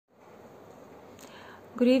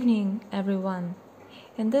Good evening, everyone.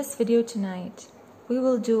 In this video tonight, we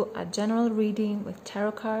will do a general reading with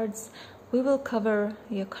tarot cards. We will cover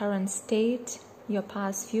your current state, your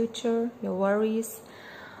past, future, your worries,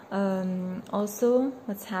 also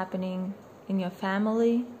what's happening in your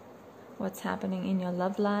family, what's happening in your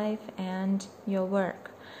love life, and your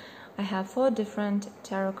work. I have 4 different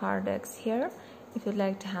tarot card decks here. If you'd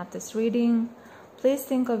like to have this reading, please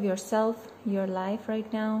think of yourself, your life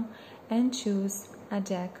right now, and choose a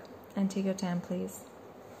deck and take your time, please.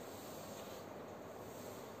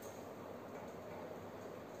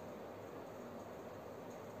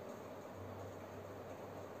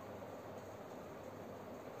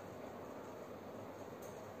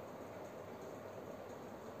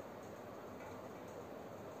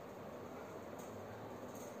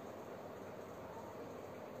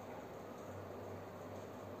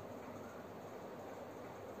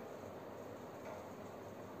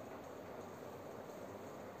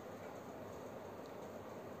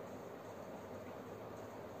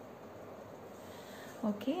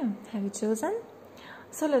 Okay, have you chosen?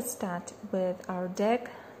 So let's start with our deck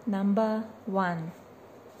number 1.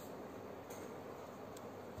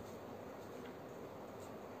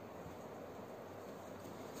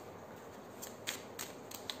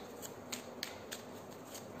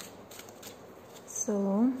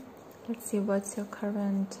 So let's see what's your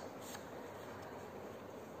current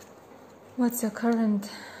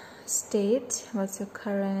state, what's your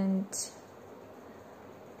current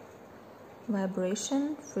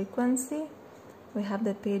vibration, frequency. We have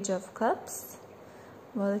the Page of Cups.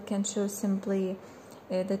 Well, it can show simply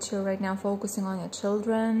that you're right now focusing on your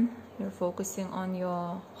children, you're focusing on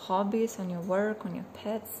your hobbies, on your work, on your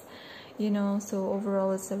pets, so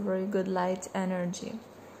overall it's a very good light energy.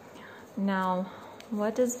 Now,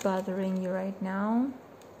 what is bothering you right now?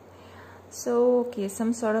 So, okay,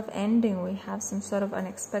 some sort of ending. We have some sort of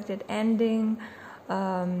unexpected ending.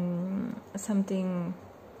 Something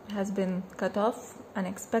has been cut off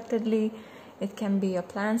unexpectedly. It can be your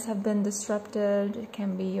plans have been disrupted. It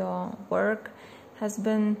can be your work has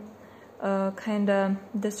been kind of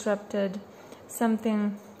disrupted.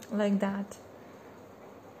 Something like that.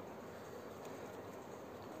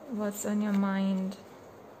 What's on your mind?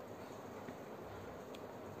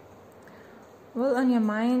 Well, on your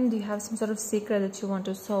mind, you have some sort of secret that you want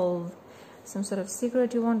to solve. Some sort of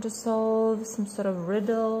secret you want to solve, some sort of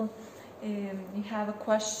riddle. You have a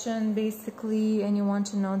question basically and you want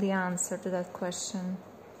to know the answer to that question.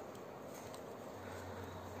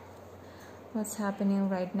 What's happening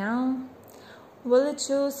right now? Well, it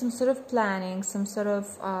shows some sort of planning, some sort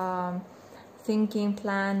of thinking,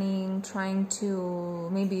 planning, trying to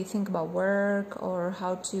maybe think about work or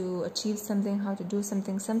how to achieve something, how to do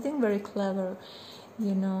something very clever,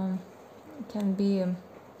 it can be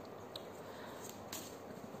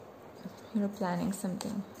you're planning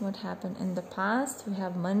something. What happened in the past? We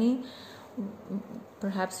have money.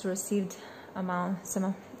 Perhaps you received a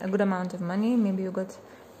good amount of money. Maybe you got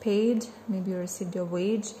paid. Maybe you received your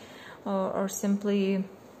wage, or simply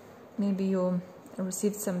maybe you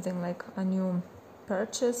received something like a new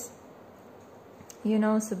purchase.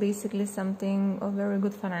 So basically something very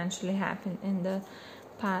good financially happened in the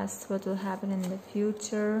past. What will happen in the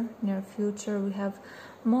future, near future? We have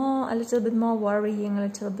a little bit more worrying, a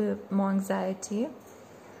little bit more anxiety.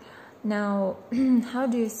 Now, how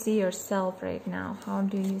do you see yourself right now? How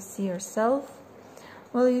do you see yourself?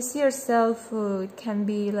 Well, you see yourself, it can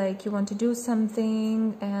be like you want to do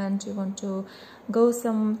something and you want to go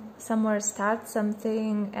somewhere, start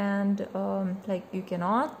something, and like you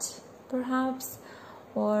cannot, perhaps,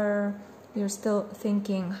 or you're still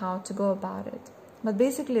thinking how to go about it. But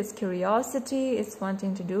basically it's curiosity, it's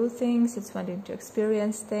wanting to do things, it's wanting to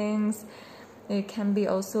experience things. It can be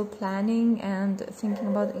also planning and thinking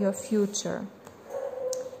about your future.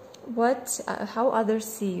 How others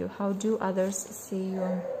see you? How do others see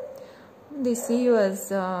you? They see you as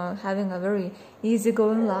having a very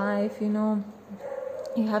easygoing life,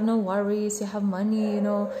 You have no worries, you have money,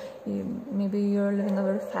 maybe you're living a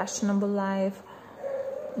very fashionable life,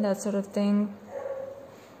 that sort of thing.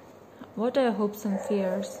 What are your hopes and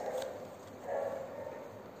fears?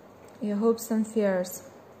 Your hopes and fears.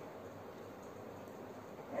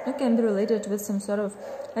 It can be related with some sort of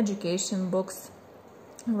education, books,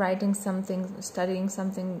 writing something, studying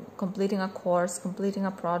something, completing a course, completing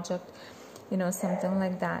a project, something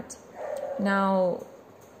like that. Now,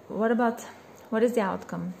 what is the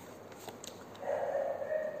outcome?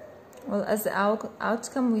 Well, as the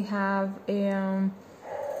outcome, we have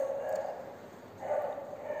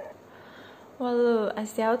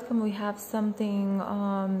as the outcome, we have something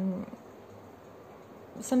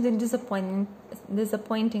something disappointing.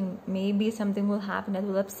 Maybe something will happen that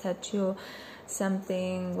will upset you,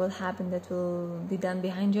 something will happen that will be done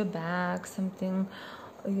behind your back, something,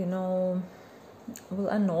 you know, will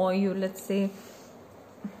annoy you, let's say,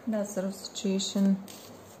 that sort of situation.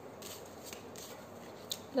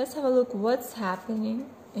 Let's have a look what's happening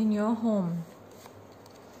in your home.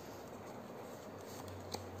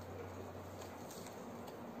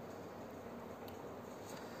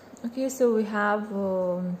 Okay, so we have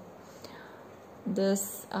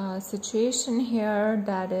this situation here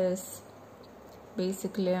that is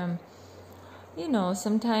basically, you know,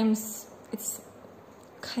 sometimes it's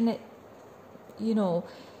kind of, you know,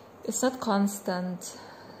 it's not constant.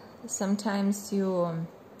 Sometimes you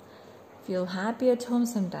feel happy at home,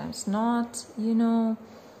 sometimes not, you know.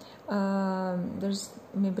 There's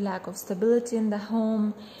maybe lack of stability in the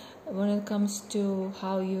home when it comes to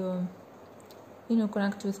how you know,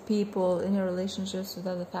 connect with people in your relationships with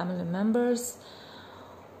other family members.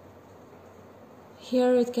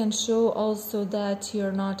 Here it can show also that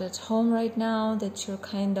you're not at home right now, that you're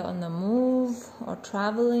kind of on the move or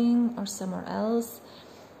traveling or somewhere else,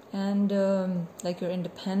 and like you're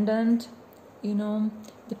independent, you know,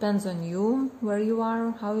 depends on you, where you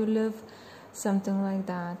are, how you live, something like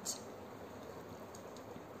that.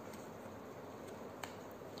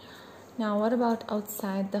 Now, what about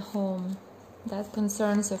outside the home? That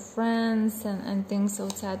concerns your friends and things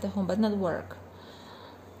outside the home, but not work.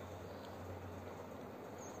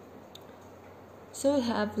 So we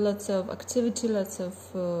have lots of activity, lots of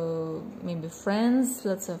maybe friends,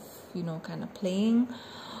 lots of, you know, kind of playing,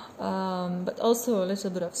 but also a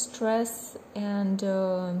little bit of stress. And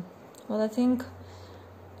well, I think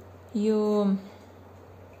you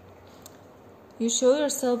show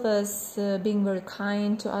yourself as being very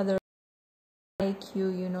kind to others, like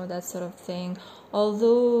you know, that sort of thing,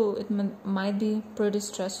 although it might be pretty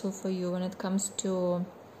stressful for you when it comes to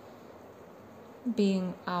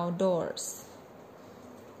being outdoors.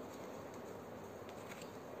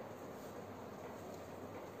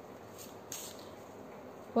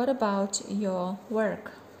 What about your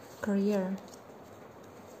work, career?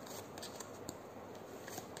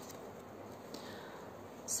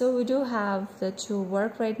 So we do have that you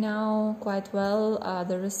work right now quite well.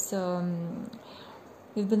 There is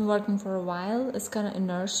you've been working for a while. It's kind of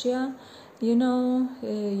inertia, you know.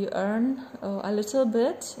 You earn a little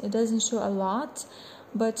bit. It doesn't show a lot,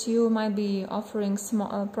 but you might be offering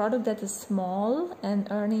a product that is small and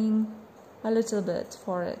earning a little bit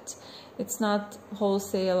for it. It's not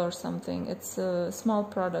wholesale or something. It's small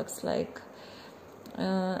products, like,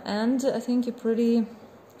 and I think you're pretty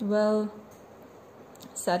well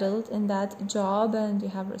settled in that job, and you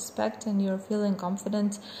have respect, and you're feeling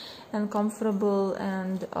confident and comfortable,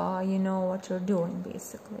 and you know what you're doing,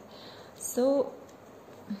 basically. So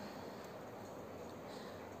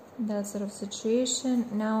that sort of situation.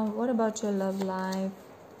 Now, what about your love life?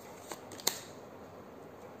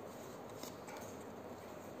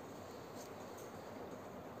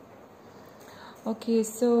 Okay,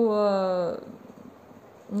 so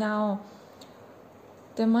now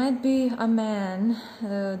there might be a man,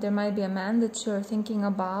 that you're thinking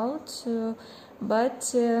about,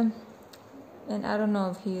 but and I don't know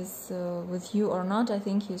if he's with you or not. I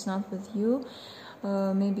think he's not with you.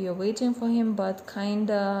 Maybe you're waiting for him, but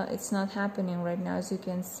kinda it's not happening right now, as you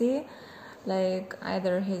can see. Like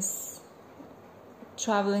either he's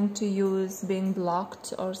traveling to you, is being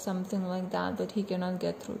blocked or something like that, but he cannot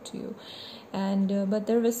get through to you. And but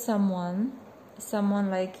there is someone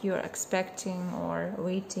like you're expecting or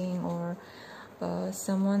waiting, or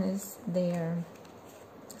someone is there.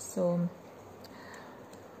 So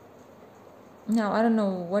now I don't know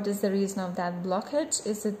what is the reason of that blockage.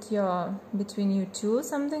 Is it between you two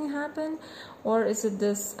something happened, or is it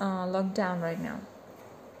this lockdown right now?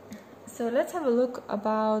 So let's have a look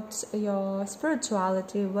about your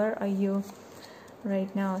spirituality. Where are you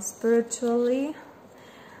right now spiritually?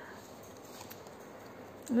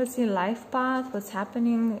 Let's see, life path, what's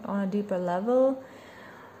happening on a deeper level.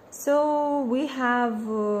 So we have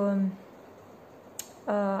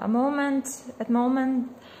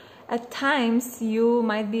at times you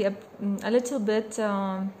might be a little bit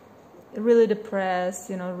really depressed,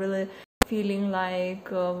 you know, really feeling like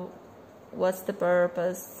what's the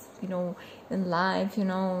purpose, you know, in life, you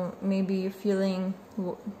know, maybe you're feeling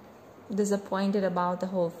disappointed about the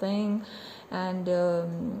whole thing, and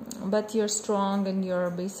but you're strong, and you're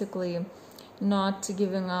basically not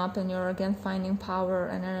giving up, and you're again finding power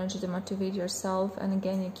and energy to motivate yourself, and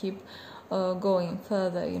again you keep going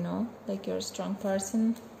further, you know, like you're a strong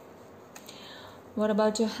person. What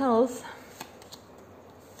about your health?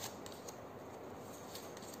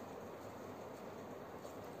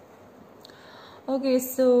 Okay,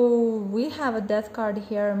 so we have a death card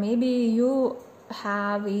here. Maybe you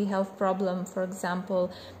have a health problem, for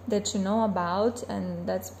example, that you know about, and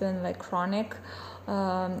that's been like chronic,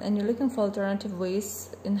 and you're looking for alternative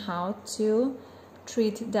ways in how to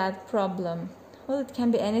treat that problem. Well, it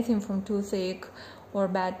can be anything from toothache or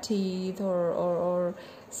bad teeth or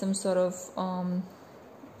some sort of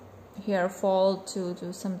hair fall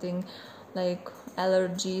to something like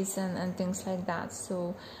allergies and things like that.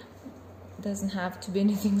 So it doesn't have to be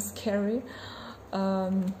anything scary.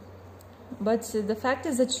 But the fact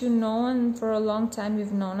is that you know, and for a long time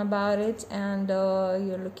you've known about it, and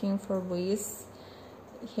you're looking for ways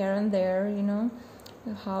here and there, you know,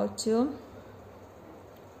 how to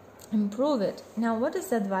improve it. Now, what is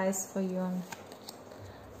the advice for you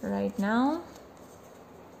right now?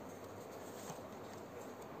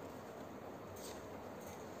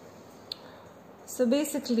 So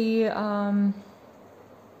basically,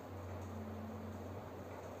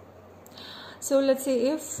 so let's say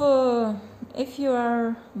if you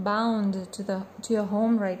are bound to your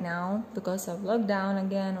home right now because of lockdown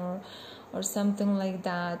again or something like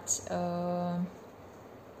that,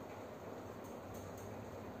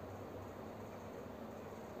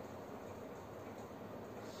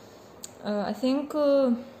 I think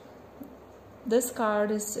this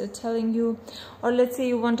card is telling you, or let's say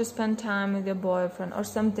you want to spend time with your boyfriend or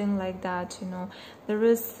something like that, you know, there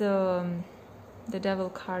is the devil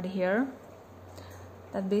card here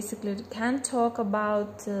that basically can talk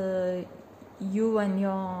about you and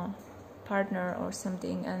your partner or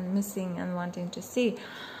something, and missing and wanting to see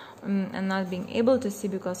and not being able to see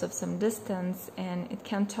because of some distance. And it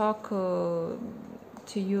can talk to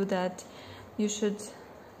you that you should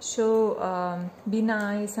be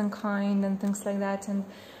nice and kind and things like that, and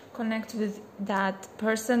connect with that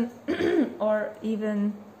person. Or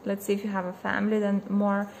even, let's say if you have a family, then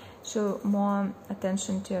show more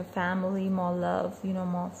attention to your family, more love, you know,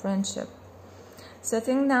 more friendship. So I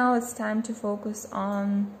think now it's time to focus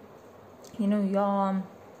on, you know, your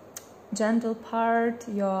gentle part,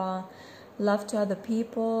 your love to other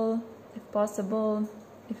people, if possible.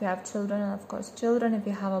 If you have children, of course children. If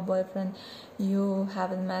you have a boyfriend you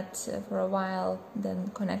haven't met for a while,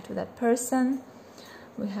 then connect with that person.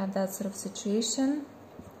 We have that sort of situation.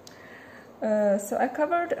 So I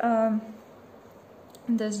covered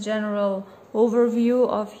this general overview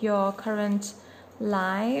of your current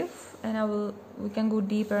life, and we can go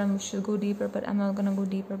deeper, and we should go deeper, but I'm not gonna go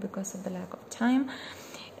deeper because of the lack of time.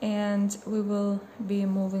 And we will be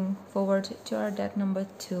moving forward to our deck number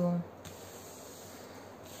 2.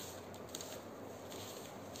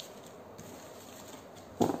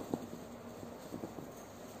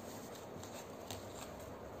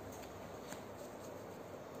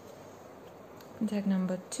 Deck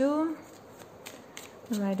number 2,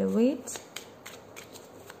 Rider-Waite.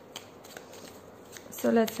 So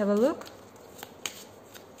let's have a look.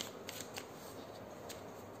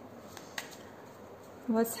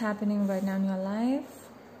 What's happening right now in your life?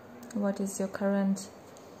 What is your current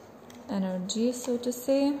energy, so to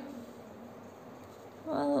say?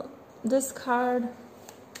 Well, this card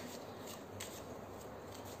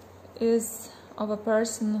is of a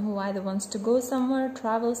person who either wants to go somewhere,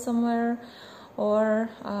 travel somewhere, or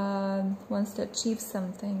wants to achieve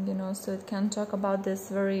something, you know. So it can talk about this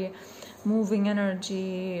very moving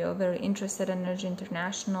energy, or very interested energy,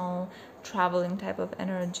 international traveling type of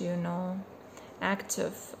energy, you know,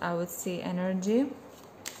 active, I would say, energy.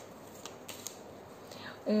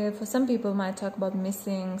 For some people, might talk about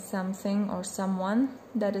missing something or someone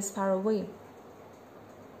that is far away.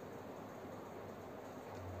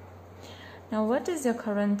 Now, what is your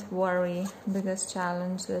current worry, biggest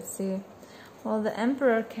challenge? Let's see. Well, the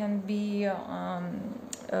Emperor can be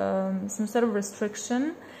some sort of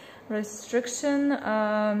restriction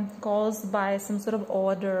caused by some sort of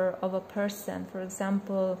order of a person. For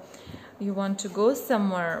example, you want to go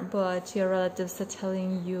somewhere, but your relatives are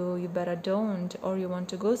telling you you better don't, or you want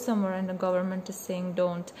to go somewhere and the government is saying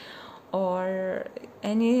don't, or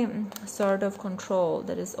any sort of control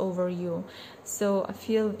that is over you. So I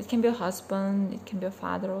feel it can be a husband, it can be a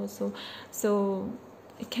father also. So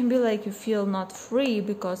it can be like you feel not free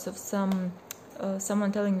because of someone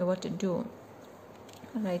telling you what to do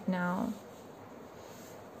right now.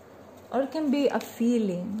 Or it can be a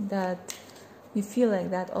feeling that you feel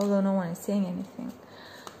like that, although no one is saying anything.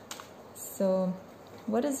 So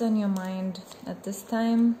what is on your mind at this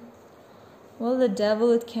time? Well, the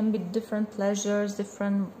Devil, it can be different pleasures,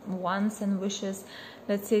 different wants and wishes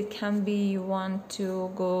Let's say it can be you want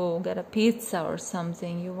to go get a pizza or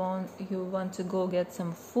something. You want to go get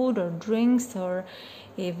some food or drinks, or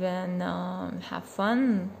even have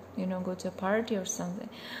fun. You know, go to a party or something.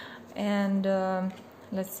 And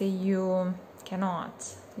let's say you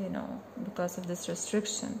cannot, you know, because of this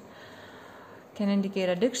restriction. Can indicate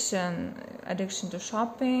addiction to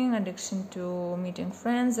shopping, addiction to meeting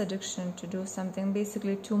friends, addiction to do something,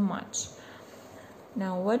 basically too much.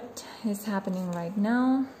 Now what is happening right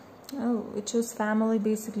now? Oh, it shows family,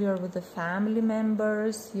 basically, or with the family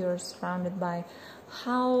members. You're surrounded by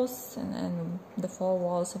house and the four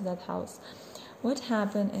walls of that house. What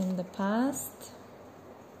happened in the past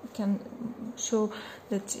can show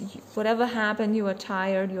that whatever happened, you are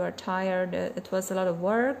tired. It was a lot of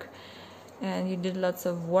work, and you did lots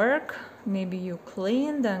of work. Maybe you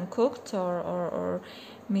cleaned and cooked, or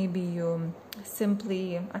maybe you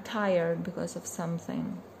simply are tired because of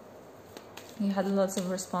something. You had lots of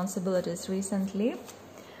responsibilities recently.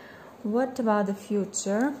 What about the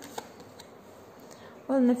future?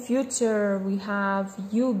 Well, in the future, we have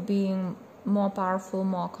you being more powerful,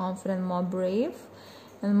 more confident, more brave,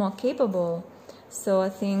 and more capable. So I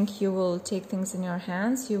think you will take things in your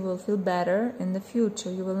hands. You will feel better in the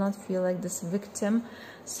future. You will not feel like this victim,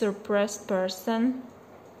 suppressed person.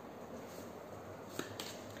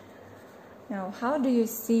 Now, how do you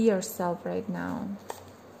see yourself right now?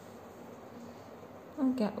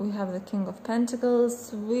 Okay, we have the King of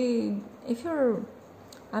Pentacles. If you're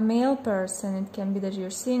a male person, it can be that you're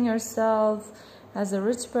seeing yourself as a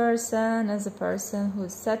rich person, as a person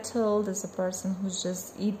who's settled, as a person who's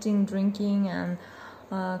just eating, drinking, and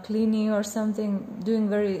cleaning or something, doing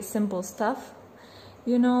very simple stuff.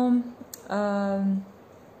 You know,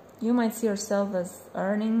 you might see yourself as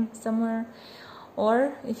earning somewhere.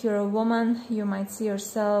 Or if you're a woman, you might see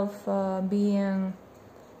yourself being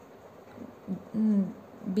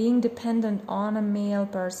dependent on a male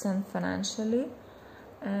person financially,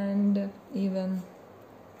 and even,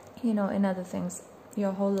 you know, in other things.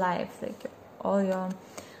 Your whole life, like all your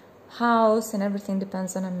house and everything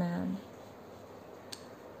depends on a man.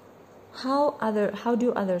 How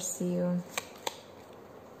do others see you?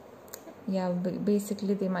 Yeah,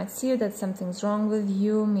 basically they might see that something's wrong with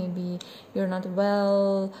you. Maybe you're not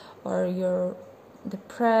well, or you're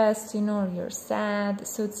depressed, you know, or you're sad.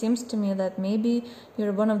 So it seems to me that maybe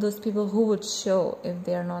you're one of those people who would show if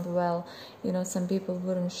they're not well. You know, some people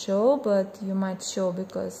wouldn't show, but you might show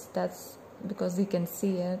because you can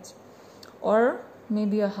see it. Or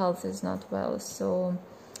maybe your health is not well. So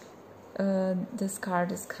this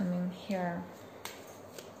card is coming here.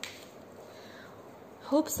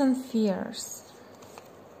 Hopes and fears.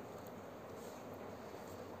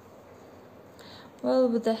 Well,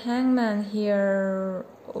 with the Hangman here,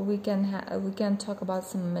 we can talk about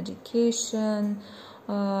some medication.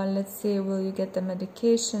 Let's say, will you get the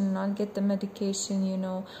medication, not get the medication, you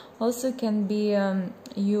know. Also can be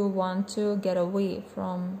you want to get away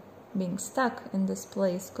from being stuck in this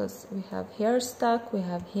place, because we have here stuck, we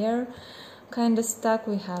have here kind of stuck,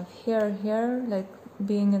 we have here, like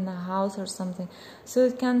being in the house or something. So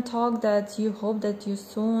it can talk that you hope that you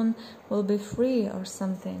soon will be free or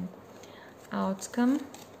something. Outcome.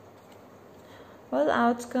 Well,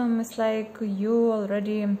 outcome is like you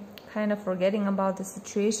already kind of forgetting about the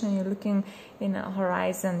situation. You're looking in a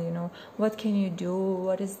horizon, you know, what can you do,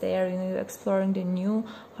 what is there, you know, you're exploring the new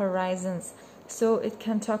horizons. So it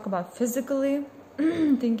can talk about physically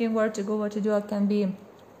thinking where to go, what to do. It can be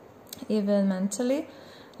even mentally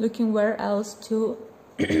looking where else to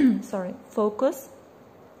focus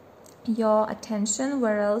your attention,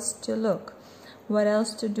 where else to look, what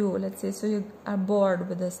else to do. Let's say, so you are bored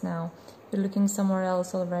with this now, you're looking somewhere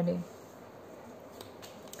else already.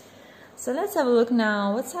 So let's have a look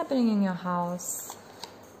now. What's happening in your house?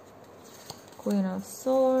 Queen of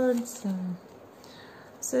Swords.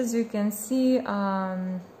 So as you can see,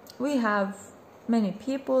 we have many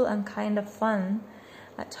people and kind of fun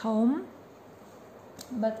at home,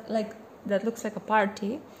 but like that looks like a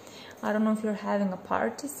party. I don't know if you're having a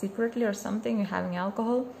party secretly or something, you're having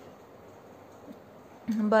alcohol,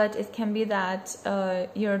 but it can be that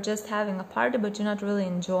you're just having a party but you're not really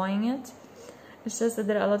enjoying it. It's just that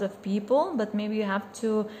there are a lot of people, but maybe you have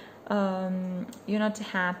to you're not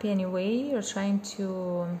happy anyway. You're trying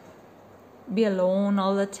to be alone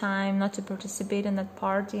all the time, not to participate in that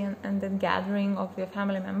party and the gathering of your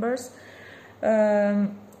family members.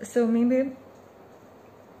 So maybe,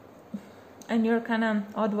 and you're kind of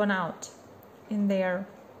odd one out in there,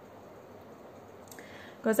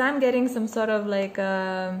 because I'm getting some sort of like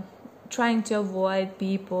trying to avoid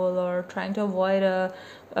people, or trying to avoid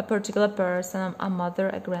a particular person, a mother,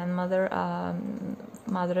 a grandmother,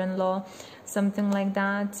 mother-in-law, something like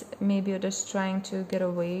that. Maybe you're just trying to get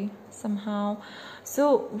away somehow.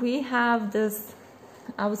 So we have this,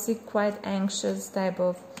 I would say, quite anxious type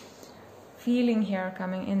of feeling here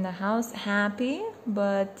coming in the house. Happy,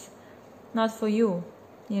 but not for you.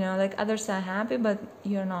 You know, like others are happy, but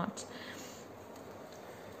you're not.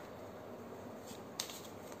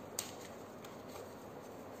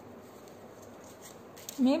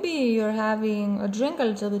 Maybe you're having a drink a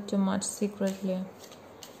little bit too much secretly.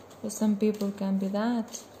 For some people can be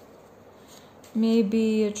that. Maybe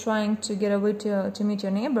you're trying to get away to meet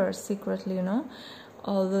your neighbors secretly, you know,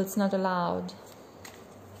 although it's not allowed.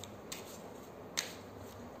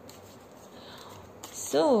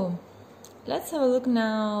 So let's have a look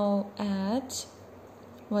now at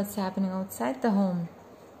what's happening outside the home.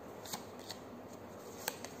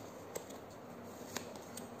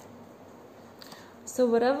 So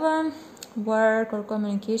whatever work or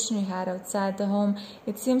communication you had outside the home,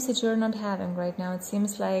 it seems that you're not having right now. It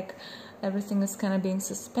seems like everything is kind of being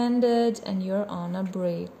suspended and you're on a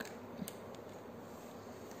break.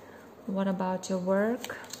 What about your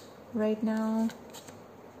work right now?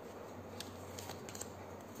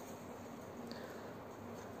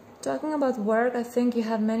 Talking about work, I think you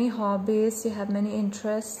have many hobbies, you have many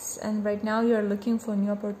interests, and right now you're looking for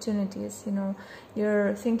new opportunities. You know,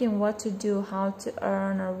 you're thinking what to do, how to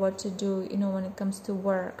earn, or what to do, you know, when it comes to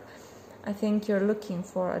work. I think you're looking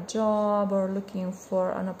for a job, or looking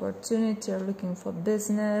for an opportunity, or looking for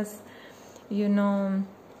business. You know,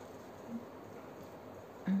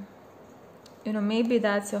 maybe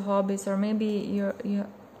that's your hobbies, or maybe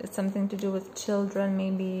it's something to do with children.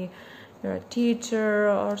 Maybe you're a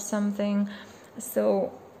teacher or something.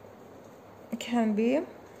 So it can be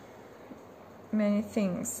many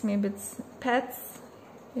things. Maybe it's pets,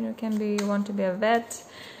 you know, can be you want to be a vet,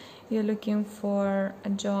 you're looking for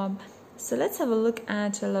a job. So let's have a look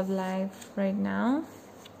at your love life right now.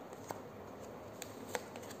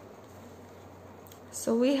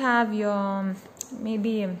 So we have your,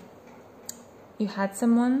 maybe you had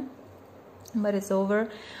someone but it's over.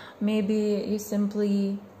 Maybe you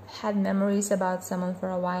simply had memories about someone for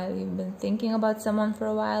a while. You've been thinking about someone for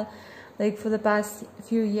a while, like for the past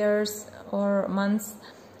few years or months,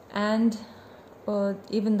 and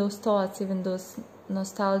even those thoughts, even those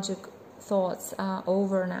nostalgic thoughts are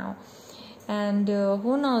over now. And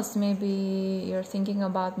who knows, maybe you're thinking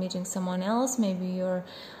about meeting someone else. Maybe you're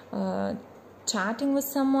chatting with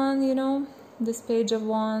someone, you know, this Page of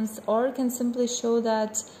Wands. Or it can simply show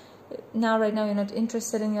that right now you're not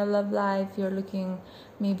interested in your love life. You're looking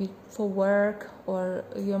maybe for work, or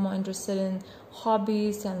you're more interested in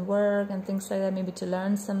hobbies and work and things like that, maybe to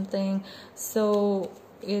learn something. So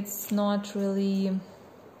it's not really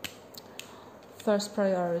first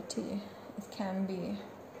priority. It can be,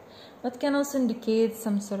 but can also indicate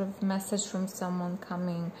some sort of message from someone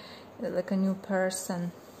coming, like a new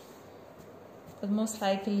person. But most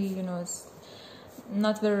likely, you know, it's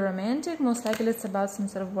not very romantic. Most likely it's about some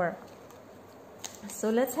sort of work.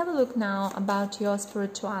 So let's have a look now about your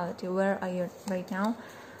spirituality. Where are you right now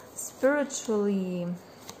spiritually?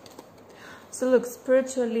 So look,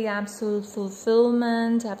 spiritually, absolute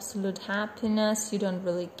fulfillment, absolute happiness. You don't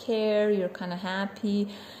really care, you're kind of happy.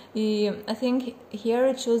 I think here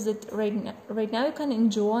it shows that right now you're kind of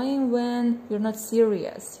enjoying when you're not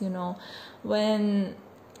serious, you know, when,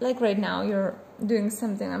 like right now, you're doing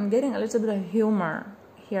something. I'm getting a little bit of humor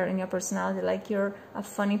here in your personality, like you're a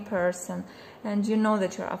funny person, and you know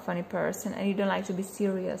that you're a funny person, and you don't like to be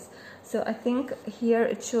serious. So I think here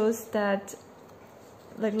it shows that,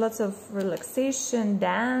 like, lots of relaxation,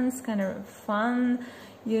 dance, kind of fun,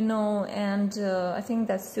 you know, and I think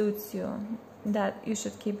that suits you, that you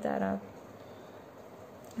should keep that up.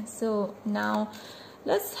 So now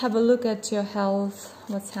let's have a look at your health.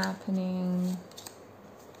 What's happening?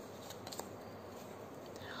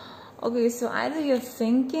 Okay, so either you're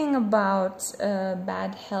thinking about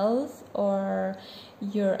bad health, or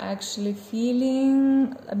you're actually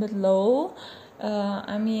feeling a bit low.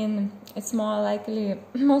 I mean, it's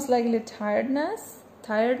most likely tiredness.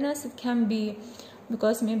 It can be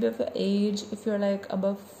because maybe of your age. If you're like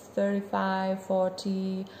above 35,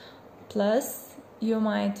 40 plus, you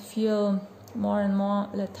might feel more and more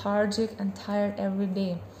lethargic and tired every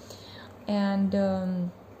day. And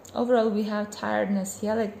overall, we have tiredness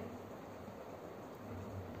here,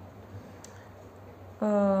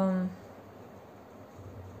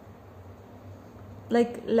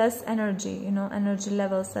 like less energy, you know, energy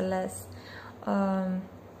levels are less.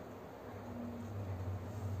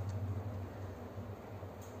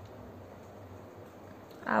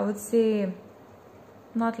 I would say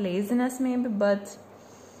not laziness maybe, but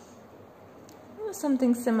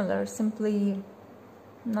something similar, simply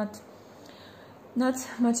not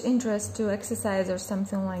much interest to exercise or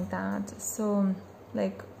something like that. So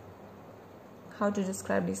like, how to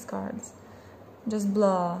describe these cards? Just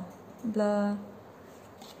blah blah.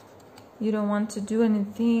 You don't want to do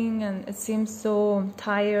anything, and it seems so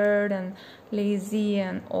tired and lazy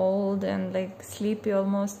and old and like sleepy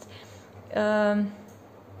almost, you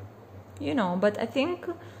know. But I think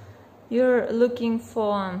you're looking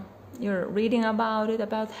for, you're reading about it,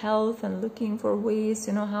 about health, and looking for ways,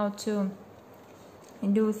 you know, how to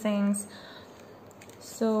do things.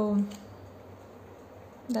 So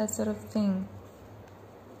that sort of thing.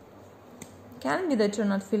 Can be that you're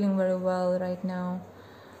not feeling very well right now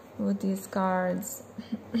with these cards.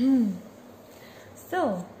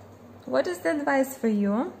 So what is the advice for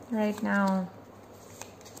you right now?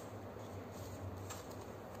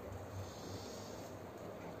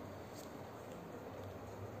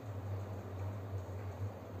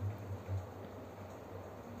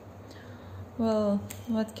 Well,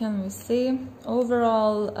 what can we say?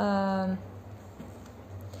 Overall,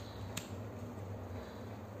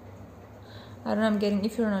 I don't know, I'm getting,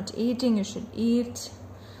 if you're not eating, you should eat.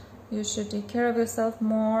 You should take care of yourself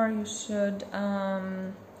more. You should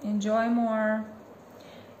enjoy more.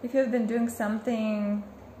 If you've been doing something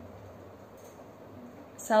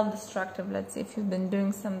self-destructive, let's say, if you've been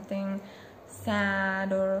doing something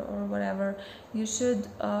sad or whatever, you should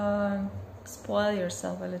spoil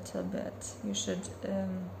yourself a little bit. You should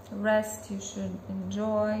rest, you should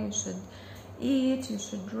enjoy, you should eat, you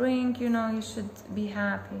should drink, you know, you should be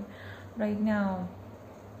happy right now.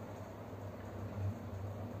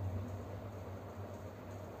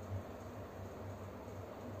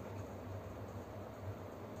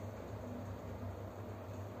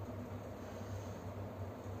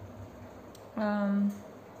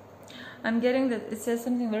 I'm getting that it says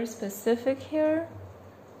something very specific here.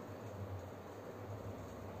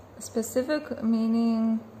 Specific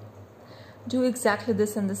meaning do exactly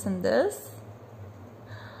this and this and this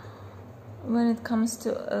when it comes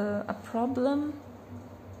to a problem.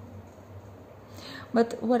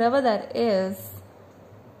 But whatever that is,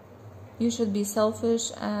 you should be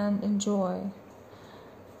selfish and enjoy.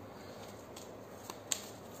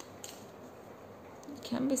 It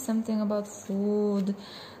can be something about food,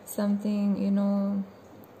 something, you know,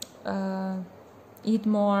 eat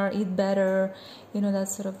more, eat better, you know, that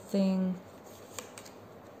sort of thing.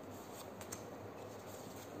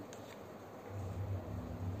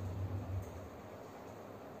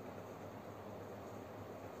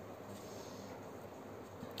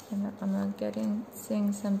 And I'm not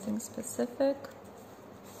seeing something specific.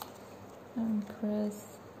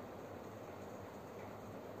 Empress.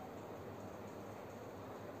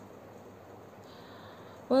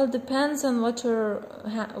 Well, it depends on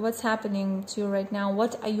what's happening to you right now.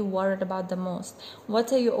 What are you worried about the most?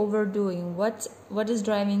 What are you overdoing? What is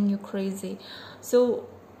driving you crazy? So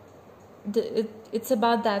it's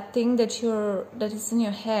about that thing that is in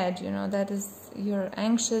your head, you know, that is, you're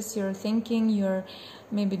anxious, you're thinking, you're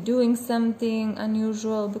maybe doing something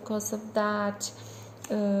unusual because of that.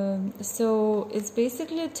 So it's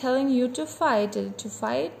basically telling you to fight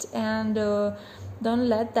and don't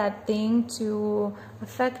let that thing to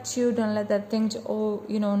affect you. Don't let that thing to,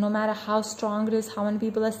 you know, no matter how strong it is, how many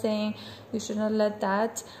people are saying, you should not let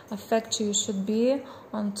that affect you. You should be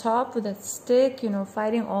on top with that stick, you know,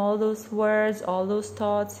 fighting all those words, all those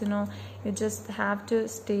thoughts, you know. You just have to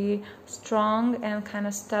stay strong and kind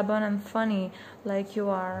of stubborn and funny like you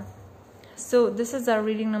are. So this is our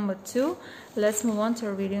reading number 2. Let's move on to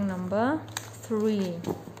our reading number 3.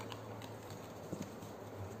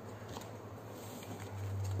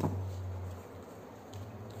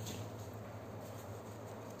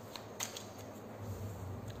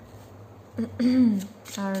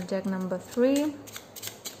 Our deck number 3.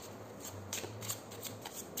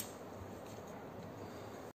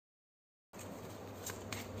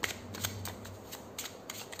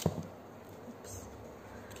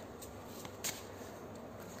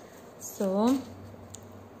 So,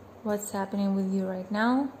 what's happening with you right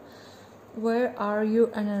now? Where are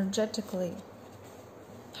you energetically?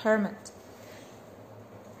 Hermit.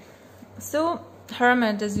 So,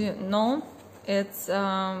 Hermit, as you know, it's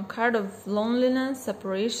a card of loneliness,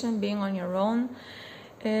 separation, being on your own.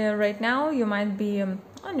 Right now, you might be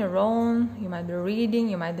on your own, you might be reading,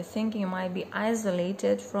 you might be thinking, you might be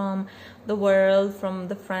isolated from the world, from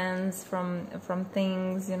the friends, from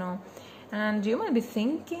things, you know. And you might be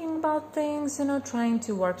thinking about things, you know, trying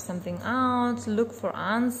to work something out, look for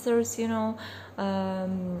answers, you know.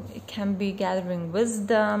 It can be gathering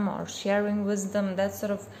wisdom or sharing wisdom. That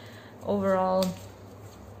sort of overall,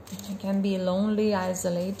 it can be lonely,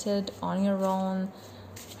 isolated, on your own,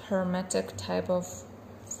 hermetic type of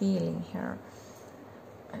feeling here.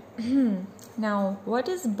 Now, what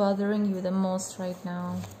is bothering you the most right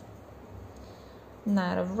now?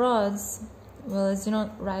 Knight of Rods. Well, as you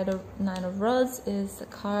know, Knight of Rods is a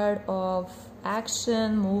card of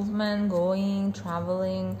action, movement, going,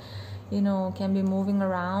 traveling, you know, can be moving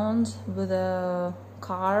around with a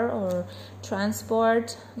car or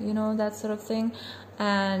transport, you know, that sort of thing.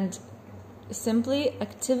 And simply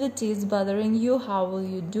activities bothering you. How will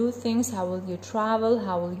you do things? How will you travel?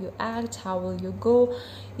 How will you act? How will you go?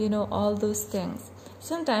 You know, all those things.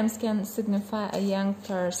 Sometimes can signify a young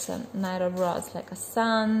person, Knight of Rods, like a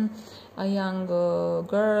son, a young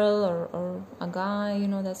girl, or a guy, you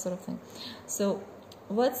know, that sort of thing. So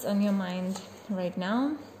what's on your mind right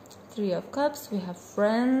now? Three of Cups. We have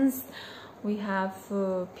friends, we have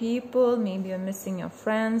people. Maybe you're missing your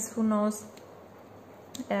friends, who knows.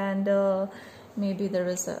 And maybe there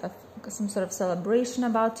is some sort of celebration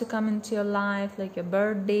about to come into your life, like your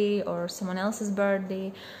birthday or someone else's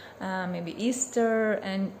birthday, maybe Easter,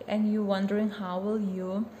 and you wondering how will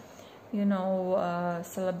you know,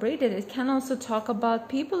 celebrate it. It can also talk about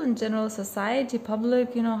people in general, society,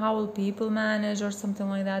 public, you know, how will people manage or something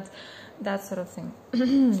like that, that sort of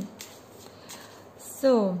thing.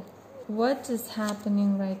 So what is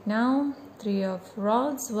happening right now? Three of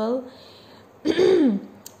Rods. Well,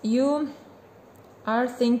 you are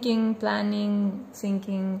thinking, planning,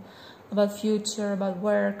 thinking about future, about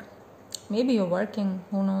work. Maybe you're working,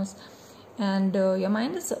 who knows. And your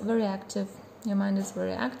mind is very active. Your mind is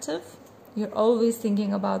very active. You're always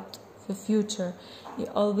thinking about the future.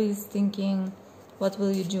 You're always thinking, what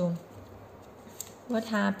will you do? What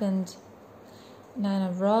happened? Nine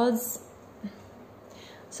of Rods.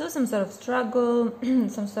 So some sort of struggle,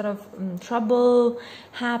 some sort of trouble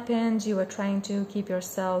happened. You were trying to keep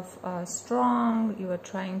yourself strong. You were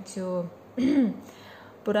trying to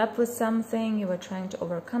put up with something. You were trying to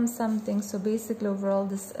overcome something. So basically overall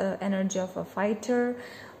this energy of a fighter,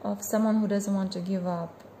 of someone who doesn't want to give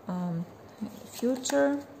up.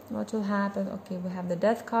 Future, what will happen? Okay, we have the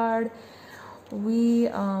Death card.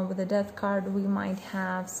 With the Death card, we might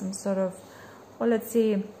have some sort of, well, let's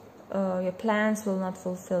say, your plans will not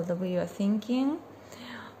fulfill the way you're thinking.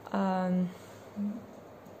 It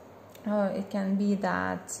can be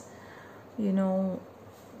that, you know,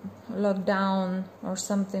 lockdown or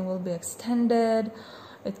something will be extended.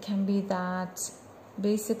 It can be that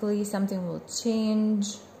basically something will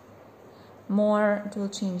change more. It will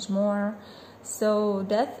change more. So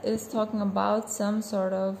Death is talking about some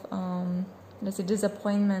sort of let's say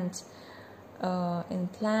disappointment in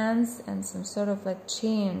plans and some sort of like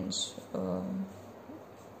change of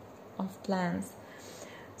plans.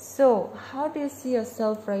 So how do you see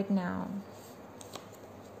yourself right now?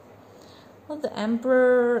 Well, the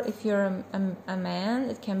Emperor, if you're a man,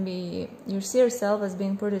 it can be, you see yourself as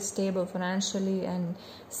being pretty stable financially and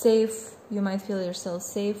safe. You might feel yourself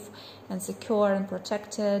safe and secure and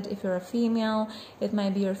protected. If you're a female, it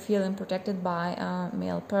might be you're feeling protected by a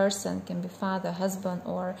male person. It can be father, husband,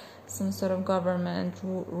 or some sort of government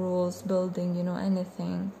rules, building, you know,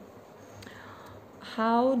 anything.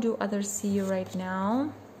 How do others see you right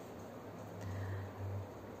now?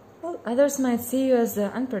 Well, others might see you as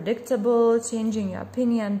unpredictable, changing your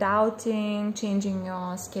opinion, doubting, changing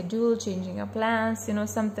your schedule, changing your plans, you know,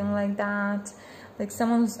 something like that. Like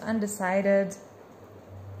someone who's undecided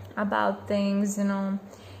about things, you know.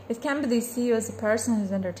 It can be they see you as a person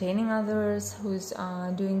who's entertaining others, who's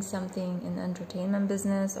doing something in the entertainment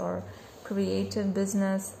business or creative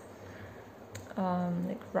business.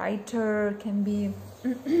 Like writer can be...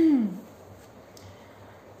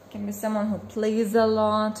 can be someone who plays a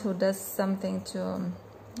lot, who does something to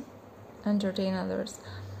entertain others.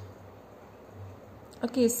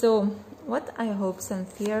 Okay, so what are your hopes and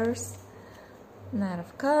fears? Knight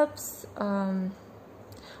of Cups.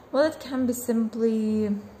 Well, it can be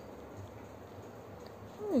simply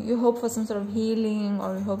you hope for some sort of healing,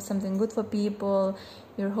 or you hope something good for people.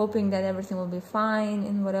 You're hoping that everything will be fine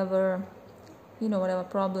in whatever, you know, whatever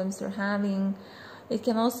problems you're having. It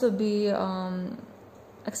can also be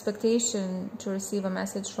expectation to receive a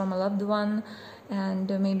message from a loved one, and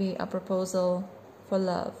maybe a proposal for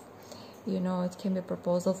love. You know, it can be a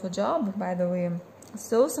proposal for job, by the way.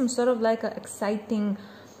 So some sort of like an exciting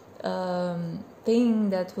thing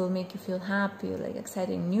that will make you feel happy, like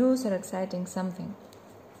exciting news or exciting something.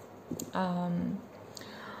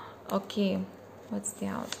 Okay, what's the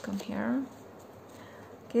outcome here?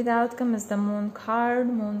 Okay, the outcome is the Moon card.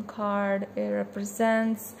 Moon card, it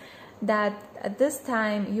represents that at this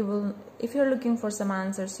time you will, if you're looking for some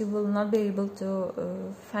answers, you will not be able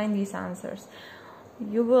to find these answers.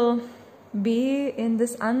 You will be in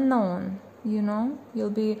this unknown, you know, you'll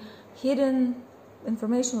be hidden,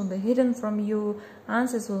 information will be hidden from you,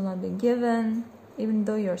 answers will not be given, even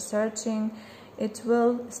though you're searching. It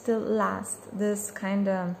will still last, this kind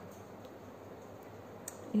of,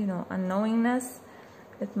 you know, unknowingness.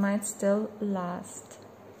 It might still last.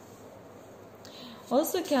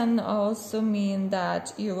 Also can also mean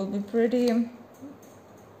that you will be pretty,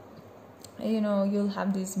 you know, you'll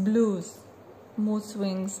have these blues, mood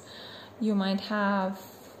swings. You might have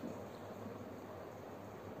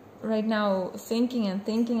right now thinking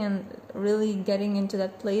and really getting into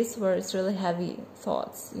that place where it's really heavy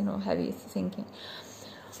thoughts, you know, heavy thinking.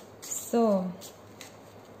 So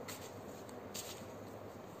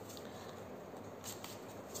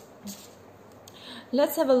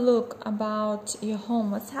let's have a look about your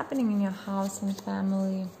home. What's happening in your house and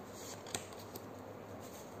family?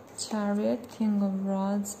 Chariot, King of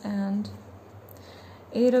Rods, and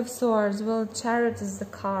Eight of Swords. Well, Chariot is the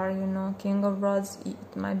car, you know. King of Rods,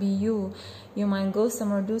 it might be you. You might go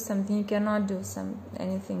somewhere, do something. You cannot do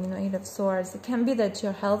anything, you know. Eight of Swords. It can be that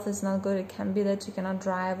your health is not good. It can be that you cannot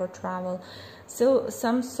drive or travel. So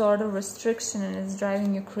some sort of restriction is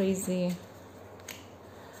driving you crazy.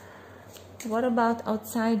 What about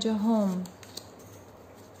outside your home?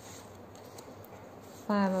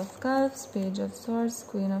 Five of Cups, Page of Swords,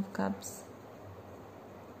 Queen of Cups.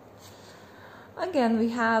 Again, we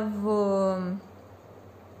have,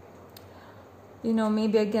 you know,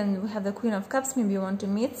 maybe again we have the Queen of Cups. Maybe you want to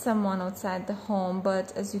meet someone outside the home,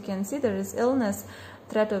 but as you can see, there is illness,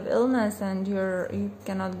 threat of illness, and you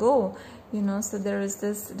cannot go, you know. So there is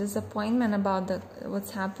this disappointment about what's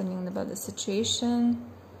happening, about the situation.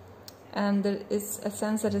 And there is a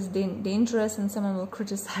sense that it's dangerous and someone will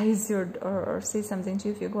criticize you or say something to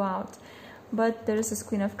you if you go out. But there is this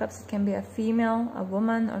Queen of Cups. It can be a female, a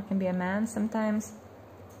woman, or it can be a man sometimes,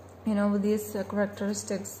 you know, with these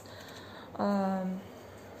characteristics.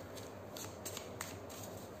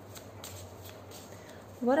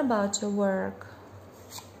 What about your work?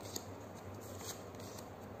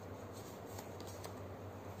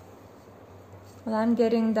 Well, I'm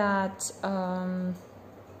getting that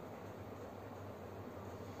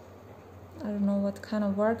I don't know what kind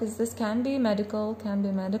of work is this. Can be medical,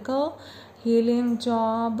 healing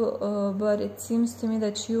job, but it seems to me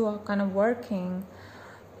that you are kind of working.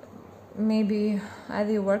 Maybe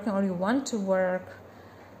either you're working or you want to work.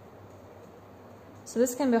 So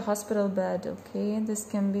this can be a hospital bed, okay? This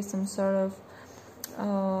can be some sort of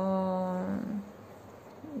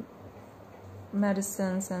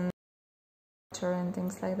medicines and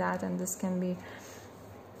things like that, and this can be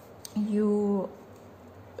you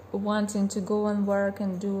wanting to go and work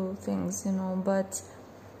and do things, you know, but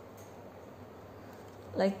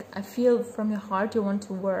like I feel from your heart you want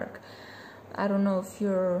to work. I don't know if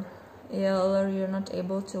you're ill or you're not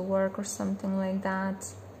able to work or something like that,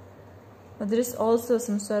 but there is also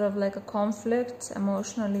some sort of like a conflict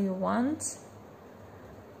emotionally. You want,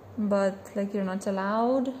 but like you're not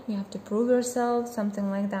allowed, you have to prove yourself,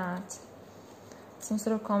 something like that, some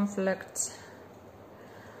sort of conflict.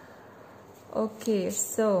 Okay,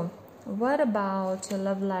 so what about your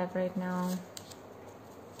love life right now?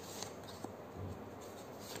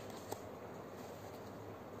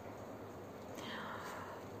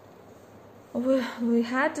 We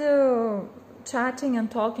had chatting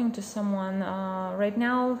and talking to someone. Right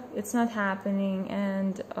now it's not happening,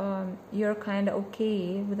 and you're kind of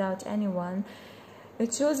okay without anyone.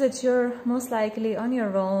 It shows that you're most likely on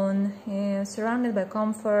your own, surrounded by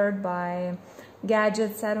comfort, by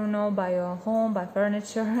gadgets, I don't know, by your home, by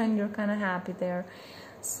furniture, and you're kind of happy there.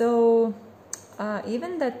 So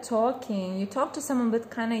even that talking, you talk to someone, but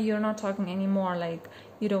kind of you're not talking anymore, like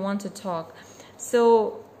you don't want to talk.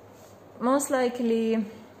 So most likely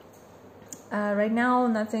right now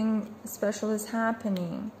nothing special is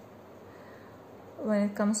happening when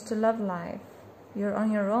it comes to love life. You're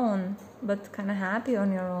on your own, but kind of happy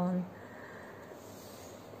on your own.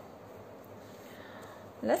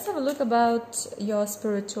 Let's have a look about your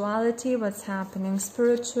spirituality, what's happening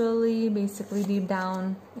spiritually, basically deep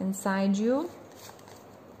down inside you.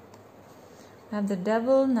 I have the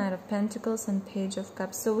Devil, Knight of Pentacles, and Page of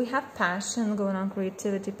Cups. So we have passion going on,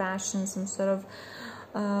 creativity, passion, some sort of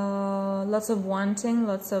lots of wanting,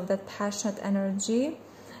 lots of that passionate energy.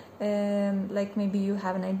 Like maybe you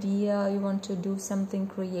have an idea, you want to do something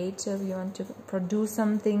creative, you want to produce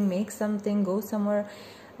something, make something, go somewhere.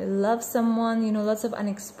 you love someone, you know, lots of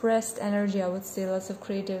unexpressed energy, I would say, lots of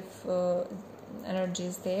creative energy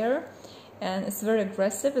is there, and it's very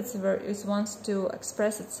aggressive, it wants to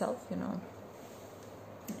express itself, you know,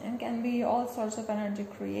 and can be all sorts of energy,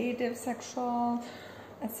 creative, sexual,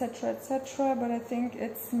 etc, etc, but I think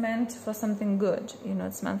it's meant for something good, you know,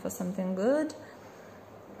 it's meant for something good,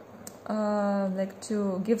 like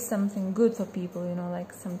to give something good for people, you know,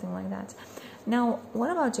 like something like that. Now, what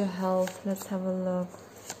about your health? Let's have a look.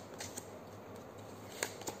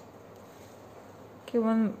 Okay,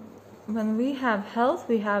 when we have health,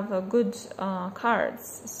 we have good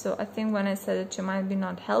cards. So I think when I said that you might be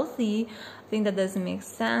not healthy, I think that doesn't make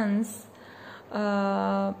sense,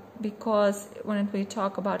 because when we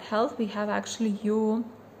talk about health, we have actually you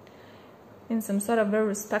in some sort of very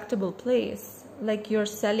respectable place, like you're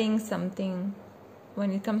selling something.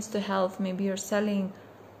 When it comes to health, maybe you're selling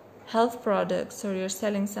health products, or you're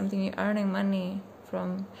selling something, you're earning money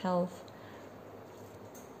from health.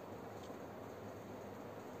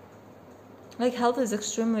 Like health is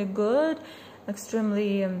extremely good,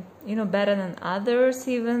 extremely you know, better than others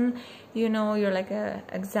even, you know, you're like an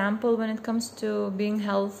example when it comes to being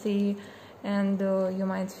healthy, and you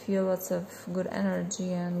might feel lots of good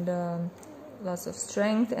energy and lots of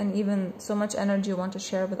strength, and even so much energy you want to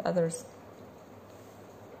share with others.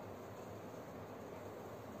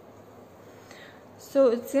 So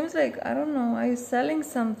it seems like, I don't know, are you selling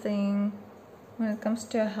something when it comes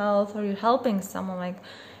to your health, or you're helping someone, like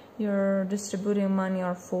you're distributing money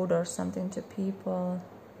or food or something to people.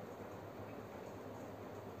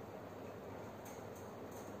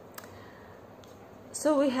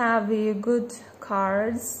 So we have the good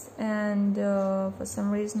cards, and for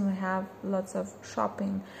some reason we have lots of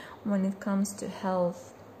shopping when it comes to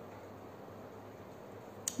health.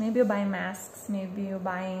 Maybe you're buying masks, maybe you're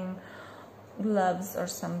buying gloves or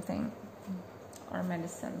something, or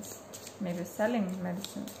medicines, maybe selling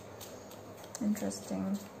medicines.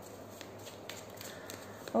 Interesting.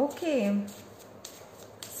 Okay,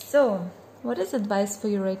 so what is advice for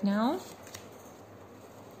you right now?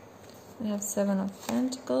 We have 7 of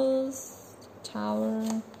Pentacles, Tower.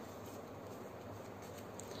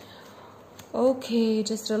 Okay,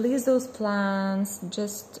 just release those plans.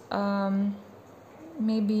 Just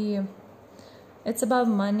maybe it's about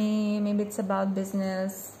money, maybe it's about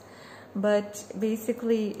business, but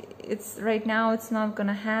basically it's right now, it's not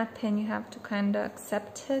gonna happen. You have to kind of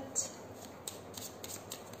accept it.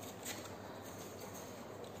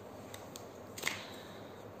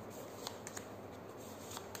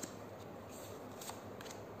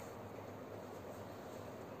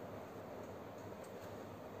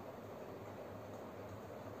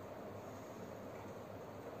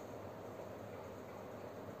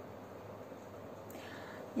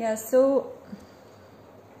 Yeah, so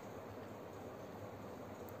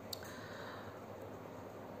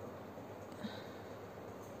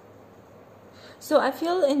I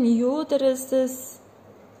feel in you there is this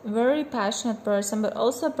very passionate person, but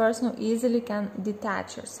also a person who easily can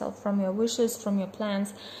detach yourself from your wishes, from your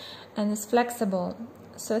plans, and is flexible.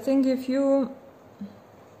 So I think if you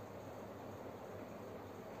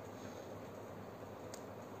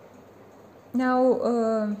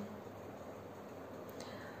now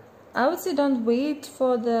I would say don't wait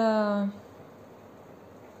for the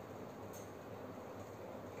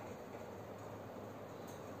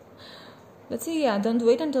let's see, yeah, don't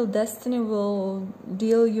wait until destiny will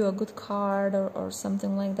deal you a good card or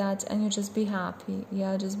something like that, and you just be happy.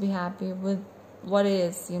 Yeah, just be happy with what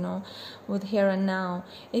is, you know, with here and now.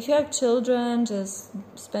 If you have children, just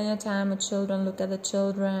spend your time with children, look at the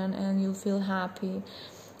children, and you'll feel happy.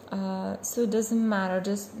 So it doesn't matter,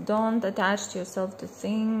 just don't attach to yourself to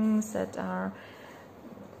things that are,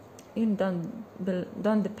 you know,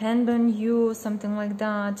 don't depend on you, something like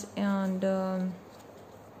that, and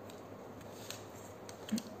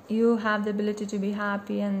you have the ability to be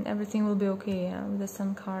happy, and everything will be okay. With the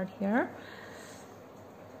Sun card here.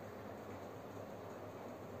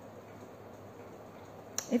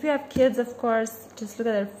 If you have kids, of course, just look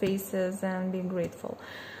at their faces and be grateful.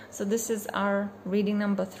 So this is our reading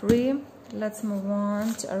number 3. Let's move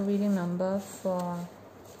on to our reading number 4.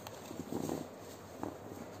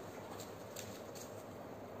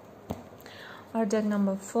 Our deck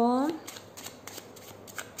number 4.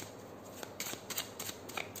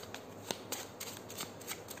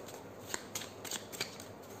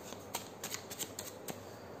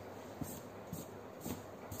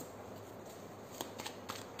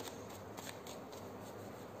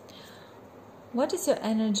 What is your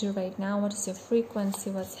energy right now? What is your frequency?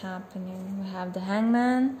 What's happening? We have the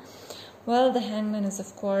Hangman. Well, the Hangman is,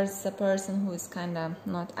 of course, a person who is kind of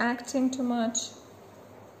not acting too much.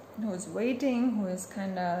 who's waiting, who is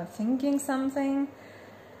kind of thinking something,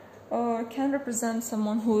 or can represent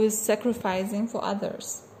someone who is sacrificing for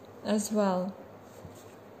others as well.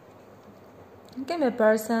 It can be a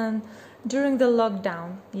person during the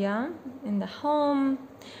lockdown, yeah, in the home,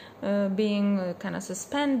 being kind of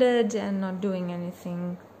suspended and not doing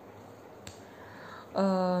anything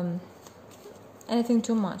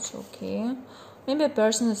too much, okay? Maybe a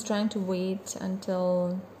person is trying to wait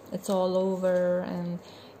until it's all over and,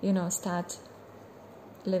 you know, start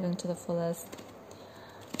living to the fullest.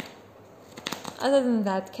 Other than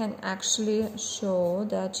that, can actually show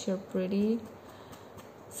that you're pretty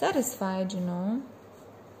satisfied, you know,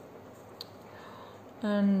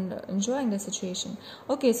 and enjoying the situation.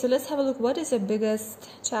 Okay, so let's have a look. What is your biggest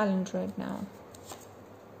challenge right now?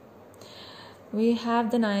 We have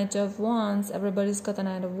the Knight of Wands. Everybody's got the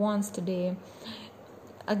Knight of Wands today.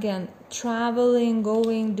 Again, traveling,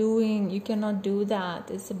 going, doing, you cannot do that.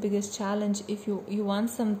 It's the biggest challenge. If you want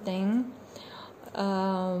something,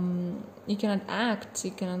 you cannot act,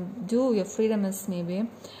 you cannot do. Your freedom is maybe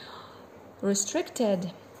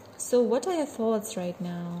restricted. So what are your thoughts right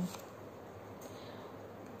now?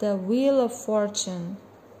 The Wheel of Fortune.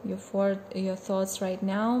 Your thoughts right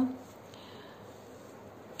now.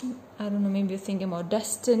 I don't know, maybe you're thinking about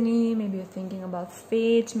destiny, maybe you're thinking about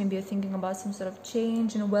fate, maybe you're thinking about some sort of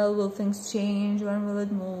change, you know, well, will things change, when will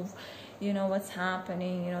it move, you know, what's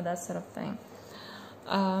happening, you know, that sort of thing.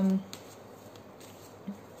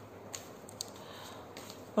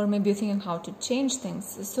 Or maybe you're thinking how to change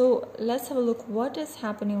things. So let's have a look. What is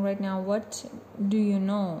happening right now? What do you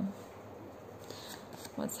know?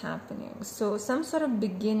 What's happening? So some sort of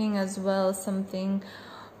beginning as well, something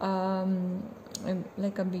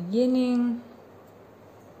like a beginning.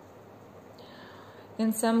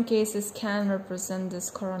 In some cases can represent this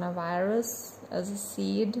coronavirus as a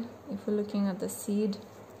seed, if we're looking at the seed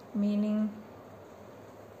meaning.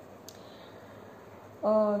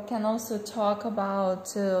 Can also talk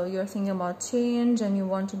about you're thinking about change and you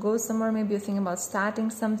want to go somewhere. Maybe you're thinking about starting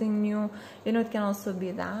something new. You know, it can also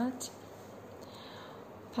be that.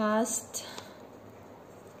 Past.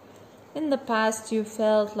 In the past, you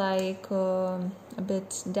felt like a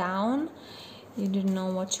bit down. You didn't know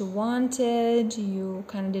what you wanted. You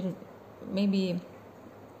kind of didn't, maybe,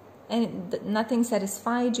 and nothing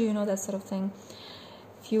satisfied you, you know, that sort of thing.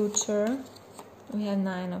 Future. We have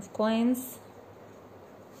 9 of Coins.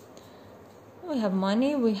 We have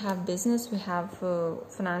money, we have business, we have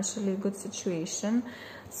financially good situation.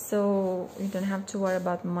 So you don't have to worry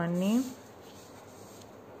about money.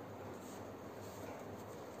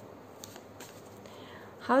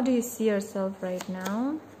 How do you see yourself right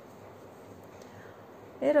now?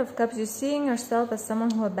 8 of Cups. You're seeing yourself as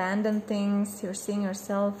someone who abandoned things. You're seeing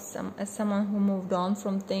yourself as someone who moved on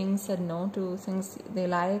from things, said no to things they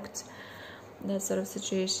liked. That sort of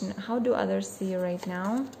situation. How do others see you right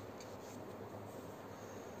now?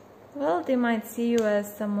 Well, they might see you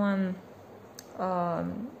as someone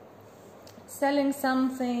selling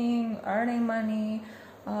something, earning money,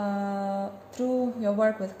 through your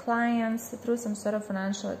work with clients, through some sort of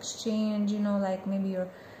financial exchange, you know, like maybe you're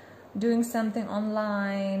doing something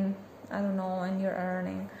online, I don't know, and you're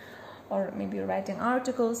earning, or maybe you're writing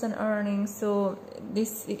articles and earning. So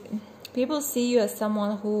this, people see you as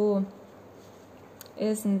someone who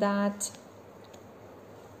isn't that,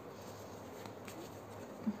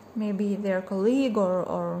 maybe their colleague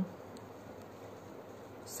or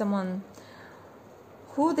someone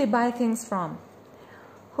who they buy things from.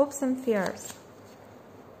 Hopes and fears.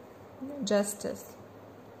 Justice.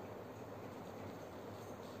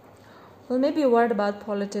 Well, maybe you're worried about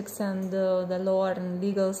politics and the law and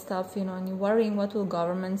legal stuff, you know, and you're worrying what will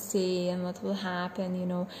government say and what will happen, you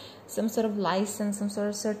know, some sort of license, some sort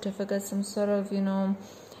of certificate, some sort of, you know,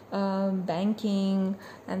 banking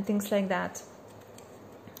and things like that.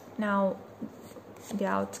 Now, the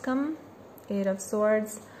outcome, 8 of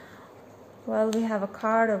Swords. Well, we have a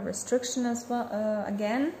card of restriction as well.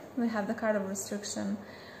 Again, we have the card of restriction.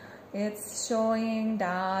 It's showing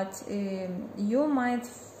that you might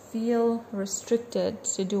feel restricted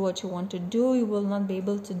to do what you want to do. You will not be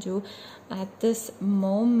able to do at this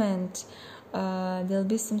moment. There'll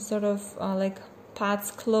be some sort of like paths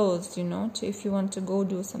closed, you know, if you want to go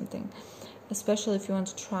do something, especially if you want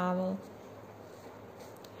to travel.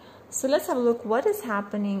 So let's have a look. What is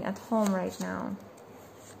happening at home right now?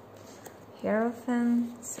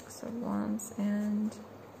 Hierophant, 6 of Wands, and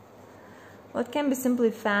what can be simply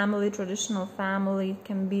family, traditional family. It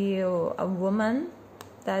can be a woman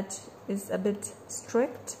that is a bit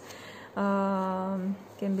strict. Can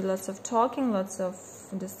be lots of talking, lots of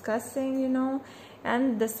discussing, you know,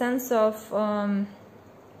 and the sense of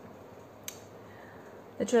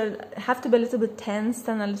that you have to be a little bit tense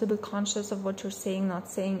and a little bit conscious of what you're saying, not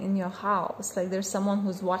saying in your house. Like there's someone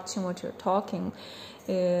who's watching what you're talking.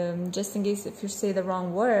 Just in case if you say the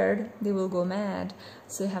wrong word, they will go mad.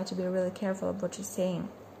 So you have to be really careful of what you're saying.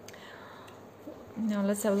 Now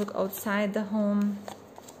let's have a look outside the home.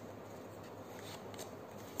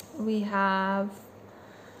 We have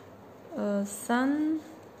Sun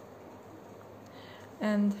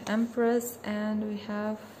and Empress, and we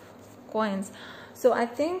have coins. So I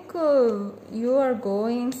think you are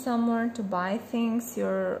going somewhere to buy things.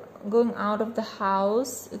 You're going out of the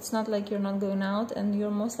house. It's not like you're not going out, and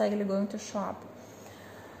you're most likely going to shop.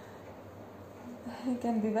 It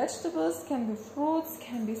can be vegetables, can be fruits,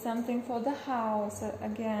 can be something for the house.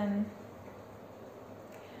 Again,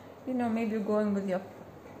 you know, maybe you're going with your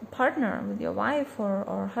partner, with your wife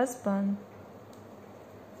or husband.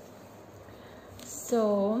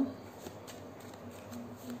 So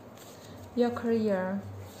your career.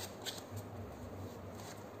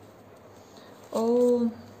 Oh,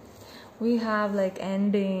 we have like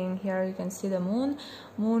ending here. You can see the moon.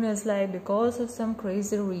 Moon is like because of some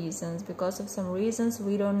crazy reasons, because of some reasons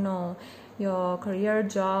we don't know, your career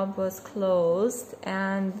job was closed,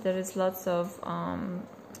 and there is lots of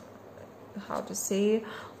how to say,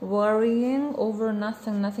 worrying over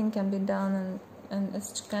nothing. Nothing can be done, and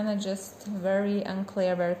it's kind of just very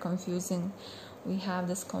unclear, very confusing. We have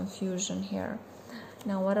this confusion here.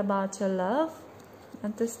 Now what about your love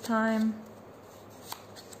at this time?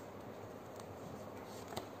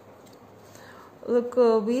 Look,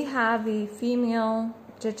 we have a female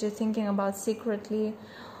that you're thinking about secretly,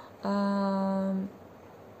 or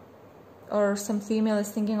some female is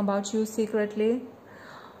thinking about you secretly,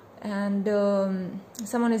 and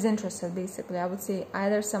someone is interested. Basically, I would say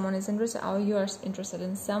either someone is interested or you are interested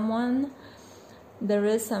in someone. There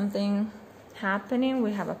is something happening.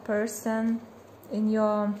 We have a person in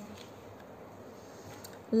your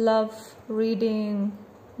love reading,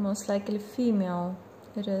 most likely female.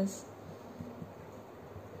 It is.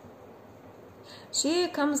 She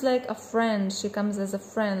comes like a friend. She comes as a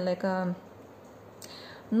friend, like a,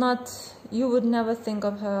 not, you would never think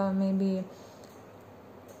of her maybe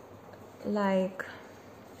like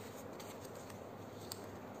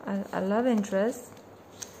a love interest.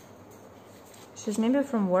 She's maybe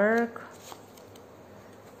from work,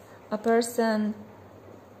 a person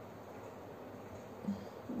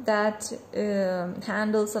that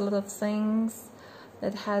handles a lot of things,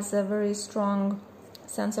 that has a very strong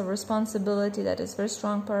sense of responsibility, that is a very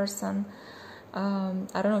strong person. I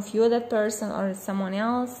don't know if you're that person or it's someone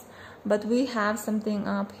else, but we have something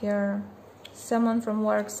up here. Someone from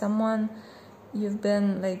work, someone you've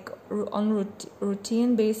been like on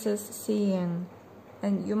routine basis seeing,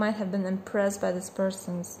 and you might have been impressed by this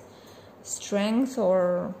person's strength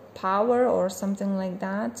or power or something like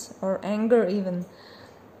that, or anger even.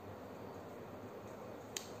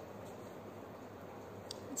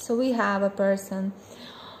 So we have a person.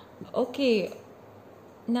 Okay,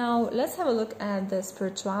 now let's have a look at the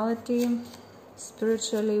spirituality.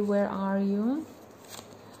 Spiritually, where are you?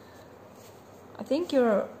 I think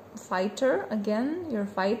you're a fighter again. You're a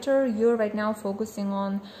fighter. You're right now focusing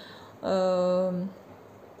on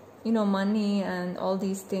you know, money and all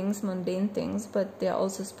these things, mundane things, but they're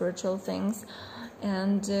also spiritual things.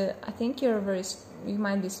 And I think you're you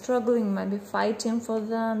might be struggling, you might be fighting for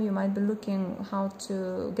them, you might be looking how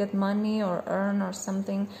to get money or earn or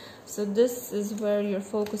something. So this is where you're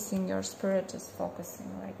focusing, your spirit is focusing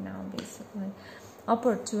right now, basically.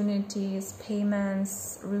 Opportunities,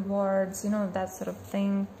 payments, rewards, you know, that sort of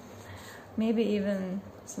thing. Maybe even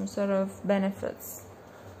some sort of benefits.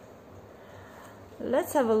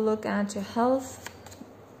 Let's have a look at your health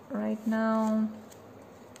right now.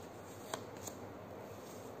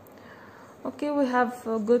 Okay, we have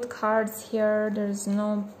good cards here. There's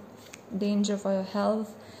no danger for your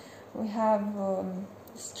health. We have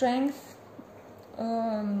strength,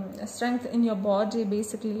 strength in your body.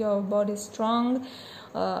 Basically, your body is strong.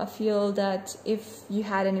 I feel that if you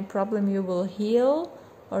had any problem, you will heal,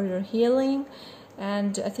 or you're healing.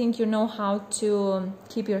 And I think you know how to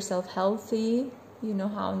keep yourself healthy. You know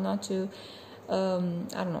how not to, I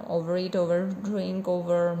don't know, overeat, overdrink,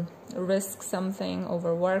 over risk something,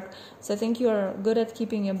 overwork. So I think you're good at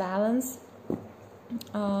keeping your balance.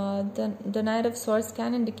 The Knight of Swords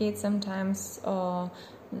can indicate sometimes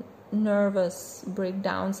nervous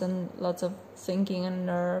breakdowns and lots of thinking and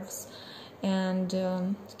nerves, and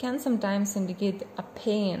can sometimes indicate a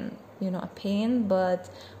pain, you know, a pain. But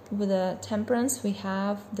with the Temperance, we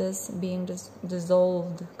have this being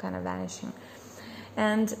dissolved, kind of vanishing.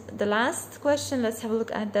 And the last question, let's have a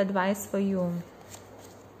look at the advice for you.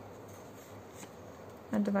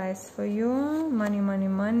 advice for you. Money, money,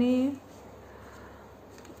 money.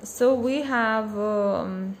 So we have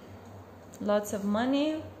lots of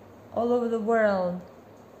money all over the world.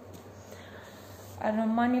 I don't know,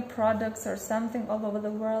 money products or something all over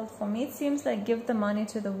the world. For me, it seems like give the money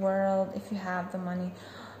to the world if you have the money.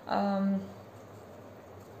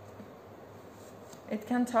 It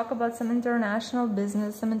can talk about some international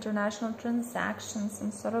business, some international transactions,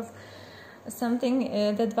 some sort of something.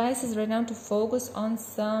 The advice is right now to focus on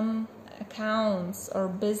some accounts or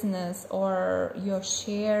business or your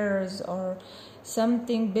shares or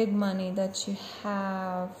something big money that you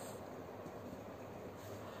have.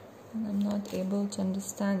 And I'm not able to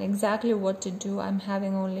understand exactly what to do. I'm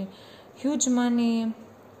having only huge money,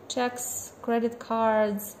 checks, credit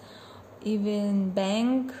cards, even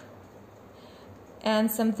bank, and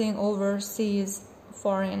something overseas,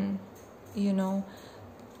 foreign, you know.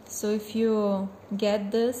 So if you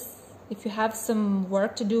get this, if you have some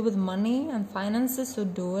work to do with money and finances, so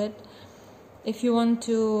do it. If you want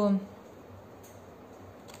to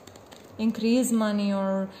increase money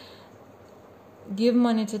or give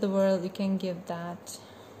money to the world, you can give that.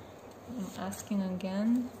 I'm asking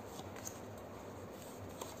again.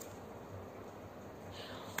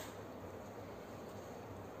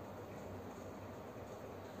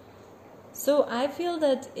 So I feel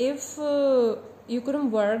that if you couldn't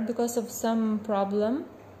work because of some problem,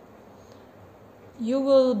 you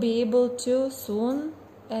will be able to soon,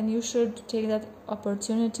 and you should take that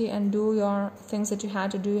opportunity and do your things that you had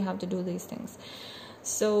to do. You have to do these things.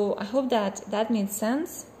 So I hope that that made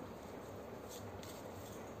sense,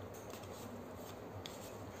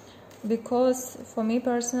 because for me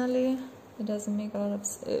personally it doesn't make a lot of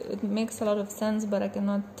it makes a lot of sense, but I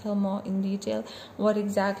cannot tell more in detail what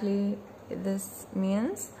exactly this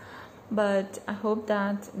means. But I hope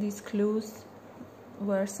that these clues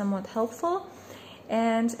were somewhat helpful,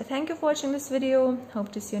 and thank you for watching this video.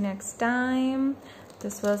 Hope to see you next time.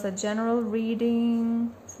 This was a general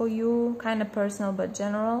reading for you, kind of personal but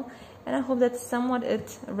general, and I hope that somewhat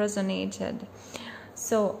it resonated.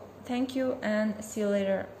 So thank you and see you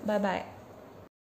later. Bye bye.